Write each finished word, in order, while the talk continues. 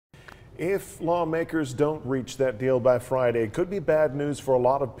If lawmakers don't reach that deal by Friday, it could be bad news for a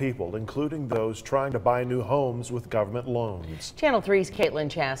lot of people, including those trying to buy new homes with government loans. Channel 3's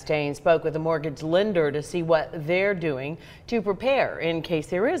Caitlin Chastain spoke with a mortgage lender to see what they're doing to prepare in case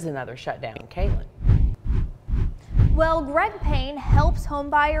there is another shutdown. Caitlin. Well, Greg Payne helps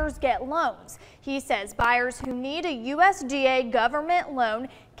homebuyers get loans. He says buyers who need a USDA government loan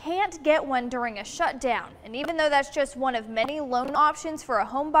can't get one during a shutdown. And even though that's just one of many loan options for a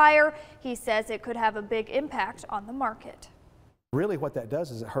home buyer, he says it could have a big impact on the market. Really what that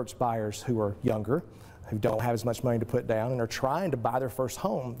does is it hurts buyers who are younger, who don't have as much money to put down and are trying to buy their first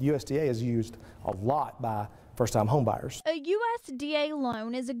home. USDA is used a lot by first-time home buyers. A USDA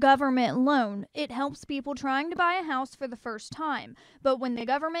loan is a government loan. It helps people trying to buy a house for the first time. But when the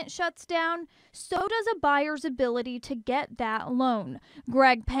government shuts down, so does a buyer's ability to get that loan.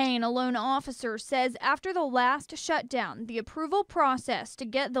 Greg Payne, a loan officer, says after the last shutdown, the approval process to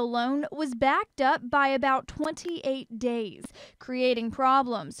get the loan was backed up by about 28 days, creating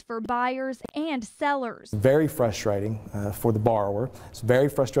problems for buyers and sellers. Very frustrating for the borrower. It's very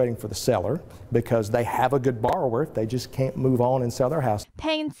frustrating for the seller because they have a good borrower, they just can't move on and sell their house.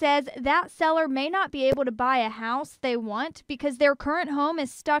 Payne says that seller may not be able to buy a house they want because their current home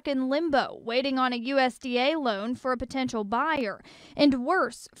is stuck in limbo, waiting on a USDA loan for a potential buyer. And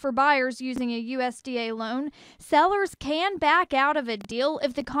worse, for buyers using a USDA loan, sellers can back out of a deal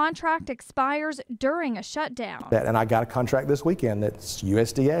if the contract expires during a shutdown. And I got a contract this weekend that's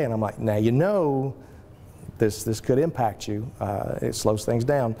USDA, and I'm like, now you know this could impact you. It slows things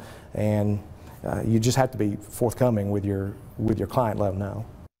down, and you just have to be forthcoming with your client, let them know.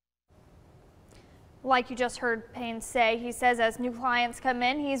 Like you just heard Payne say, he says as new clients come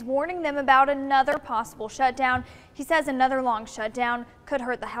in, he's warning them about another possible shutdown. He says another long shutdown could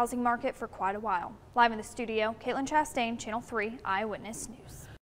hurt the housing market for quite a while. Live in the studio, Caitlin Chastain, Channel 3 Eyewitness News.